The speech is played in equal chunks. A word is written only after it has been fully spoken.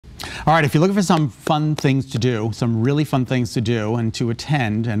All right, if you're looking for some fun things to do, some really fun things to do and to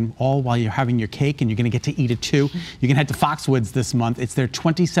attend, and all while you're having your cake and you're going to get to eat it too, you can head to Foxwoods this month. It's their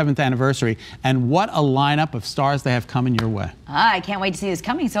 27th anniversary, and what a lineup of stars they have coming your way. I can't wait to see who's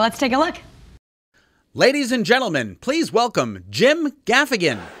coming, so let's take a look. Ladies and gentlemen, please welcome Jim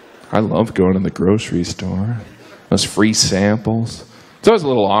Gaffigan. I love going to the grocery store. Those free samples. It's always a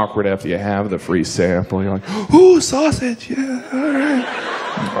little awkward after you have the free sample. You're like, ooh, sausage, yeah, all right.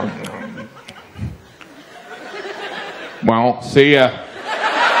 Well, see ya.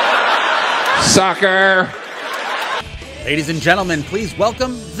 Sucker. Ladies and gentlemen, please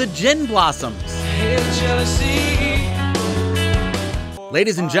welcome the Gin Blossoms.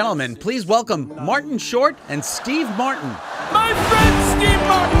 Ladies and gentlemen, please welcome Martin Short and Steve Martin. My friend Steve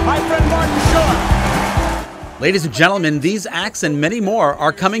Martin. My friend Martin Short. Ladies and gentlemen, these acts and many more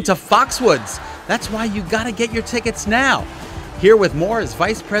are coming to Foxwoods. That's why you gotta get your tickets now. Here with more is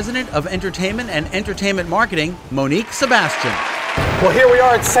Vice President of Entertainment and Entertainment Marketing, Monique Sebastian. Well, here we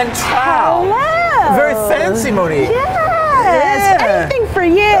are at Central. Hello. Very fancy, Monique. Yes. Yeah. Anything for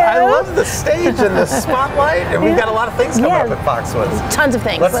you. I love the stage and the spotlight, and we've got a lot of things coming up at Foxwoods. Tons of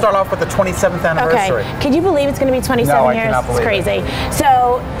things. Let's start off with the 27th anniversary. Okay. Can you believe it's going to be 27 No, years? I cannot believe it's crazy.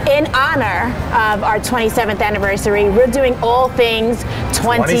 So, in honor of our 27th anniversary, we're doing all things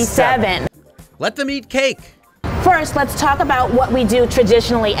 27. Let them eat cake. First, let's talk about what we do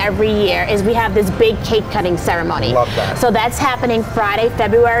traditionally every year is we have this big cake cutting ceremony. Love that. So that's happening Friday,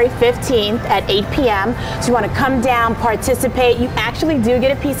 February 15th at 8 p.m. So you want to come down, participate. You actually do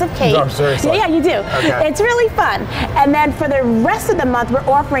get a piece of cake. No, seriously. Yeah, you do. Okay. It's really fun. And then for the rest of the month, we're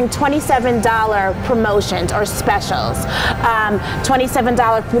offering $27 promotions or specials.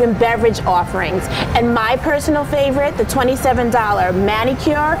 $27 food and beverage offerings. And my personal favorite, the $27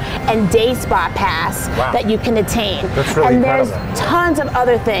 manicure and day spa pass that you can attend. That's really and there's incredible. tons of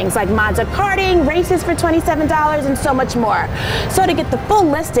other things like Monza karting, races for $27, and so much more. So to get the full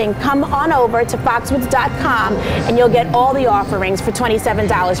listing, come on over to foxwoods.com and you'll get all the offerings for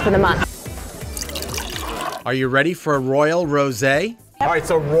 $27 for the month. Are you ready for a Royal Rosé? All right,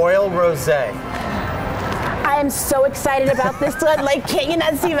 so Royal Rosé. I am so excited about this one. Like, can you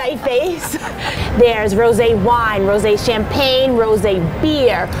not see my face? There's rosé wine, rosé champagne, rosé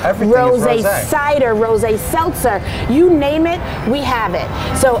beer, rosé cider, rosé seltzer. You name it, we have it.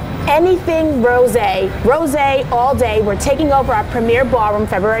 So anything rosé all day. We're taking over our premier ballroom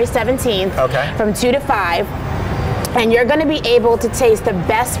February 17th from 2 to 5. And you're going to be able to taste the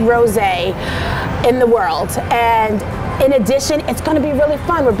best rosé in the world. And in addition, it's going to be really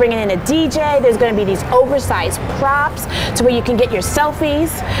fun. We're bringing in a DJ. There's going to be these oversized props to where you can get your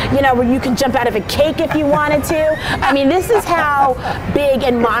selfies, you know, where you can jump out of a cake if you wanted to. I mean, this is how big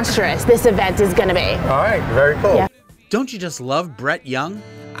and monstrous this event is going to be. All right, very cool. Yeah. Don't you just love Brett Young?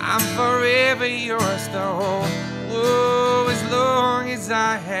 I'm forever yours, though. Whoa, as long as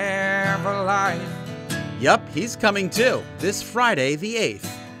I have a life. Yup, he's coming too, this Friday the 8th.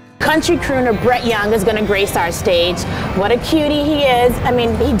 Country crooner Brett Young is going to grace our stage. What a cutie he is. I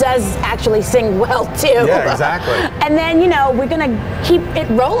mean, he does actually sing well too. Yeah, exactly. And then, you know, we're going to keep it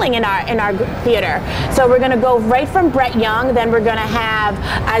rolling in our theater. So we're going to go right from Brett Young, then we're going to have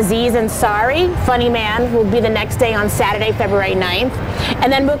Aziz Ansari, Funny Man, will be the next day on Saturday, February 9th.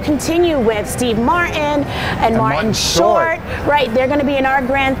 And then we'll continue with Steve Martin and Martin Short. Right, they're going to be in our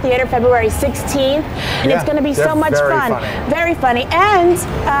Grand Theater February 16th. And it's going to be so much fun. Very funny. And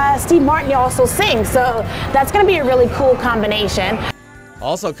Steve Martin also sings, so that's going to be a really cool combination.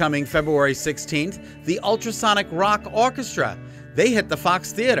 Also coming February 16th, the Ultrasonic Rock Orchestra. They hit the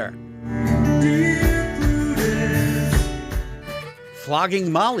Fox Theater. Flogging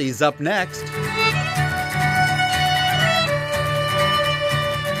Molly's up next.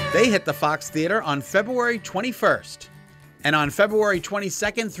 They hit the Fox Theater on February 21st. And on February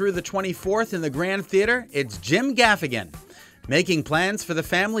 22nd through the 24th in the Grand Theater, it's Jim Gaffigan. Making plans for the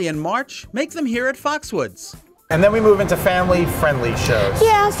family in March? Make them here at Foxwoods. And then we move into family-friendly shows.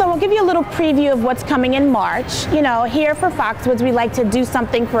 Yeah, so we'll give you a little preview of what's coming in March. You know, here for Foxwoods, we like to do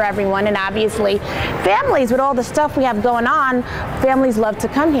something for everyone, and obviously families, with all the stuff we have going on, families love to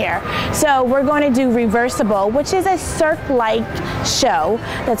come here. So we're going to do Reversible, which is a Cirque-like show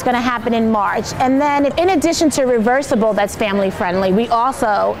that's going to happen in March. And then in addition to Reversible that's family-friendly, we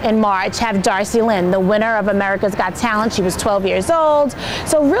also, in March, have Darcy Lynn, the winner of America's Got Talent. She was 12 years old.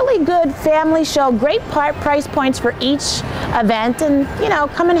 So really good family show, great price points for each event, and you know,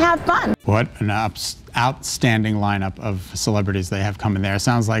 come and have fun. What an outstanding lineup of celebrities they have coming there.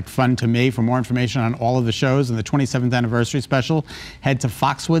 Sounds like fun to me. For more information on all of the shows and the 27th anniversary special, head to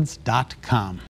foxwoods.com.